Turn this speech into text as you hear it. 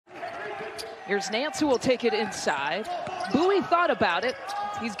Here's Nance, who will take it inside. Bowie thought about it.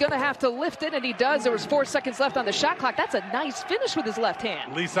 He's going to have to lift it, and he does. There was 4 seconds left on the shot clock. That's a nice finish with his left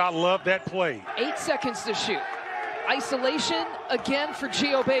hand. At least I love that play. 8 seconds to shoot. Isolation again for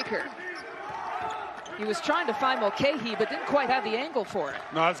Geo Baker. He was trying to find Mulcahy, but didn't quite have the angle for it.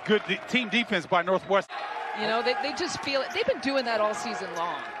 No, it's good team defense by Northwestern. You know, they just feel it. They've been doing that all season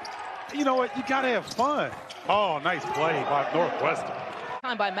long. You know what? You got to have fun. Oh, nice play by Northwestern.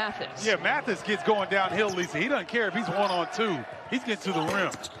 Time by Mathis. Yeah, Mathis gets going downhill, Lisa. He doesn't care if he's 1-on-2. He's getting to the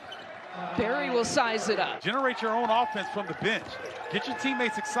rim. Barry will size it up. Generate your own offense from the bench. Get your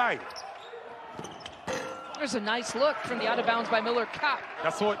teammates excited. There's a nice look from the out of bounds by Miller Kopp.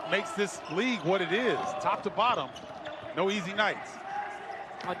 That's what makes this league what it is. Top to bottom, no easy nights.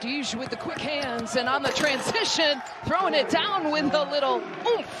 Audige with the quick hands, and on the transition, throwing it down with a little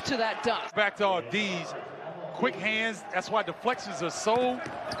oomph to that dunk. Back to Audige. Quick hands, that's why deflections are so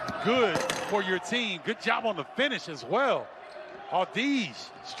good for your team. Good job on the finish as well. Audige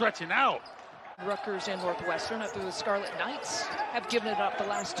stretching out. Rutgers and Northwestern, after the Scarlet Knights have given it up the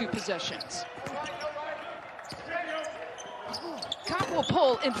last 2 possessions. Kopp will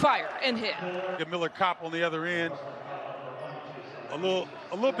pull and fire and hit. Miller Kopp on the other end. A little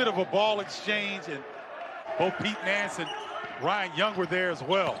bit of a ball exchange, and both Pete Nance and Ryan Young were there as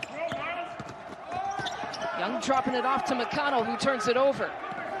well. Young dropping it off to McConnell, who turns it over.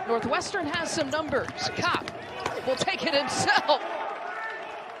 Northwestern has some numbers. Kopp will take it himself.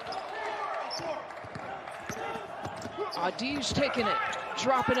 Audige taking it,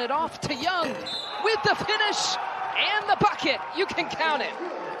 dropping it off to Young with the finish and the bucket. You can count it.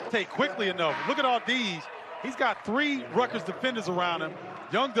 Take quickly enough. Look at Audige. He's got 3 Rutgers defenders around him.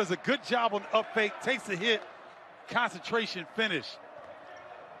 Young does a good job on up fake, takes a hit, concentration, finish.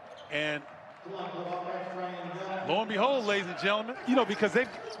 And lo and behold, ladies and gentlemen, you know, because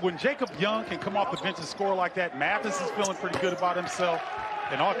when Jacob Young can come off the bench and score like that, Mathis is feeling pretty good about himself,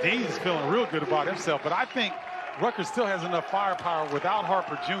 and Audige is feeling real good about himself. But I think Rutgers still has enough firepower without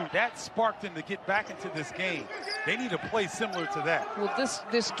Harper Jr. That sparked them to get back into this game. They need to play similar to that. Well,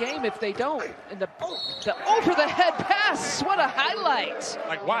 this game, if they don't, and the over-the-head pass, what a highlight.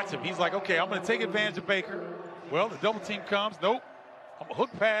 Like, watch him. He's like, okay, I'm going to take advantage of Baker. Well, the double team comes. Nope. I'm a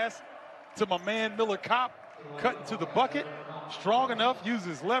hook pass to my man Miller Kopp, cutting to the bucket. Strong enough, uses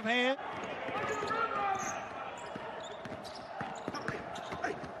his left hand.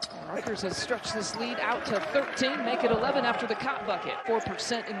 Rutgers has stretched this lead out to 13, make it 11 after the Kopp bucket.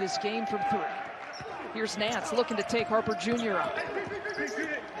 4% in this game from 3. Here's Nance looking to take Harper Jr. up.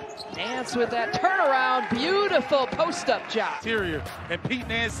 Nance with that turnaround, beautiful post-up job. Interior, and Pete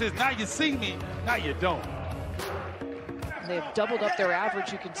Nance says, now you see me, now you don't. They've doubled up their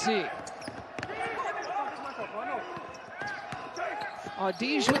average, you can see.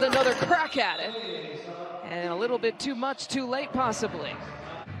 Audige with another crack at it. And a little bit too much, too late, possibly.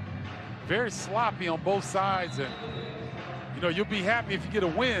 Very sloppy on both sides, and you know, you'll be happy if you get a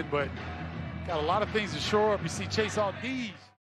win, but got a lot of things to shore up. You see Chase Audige.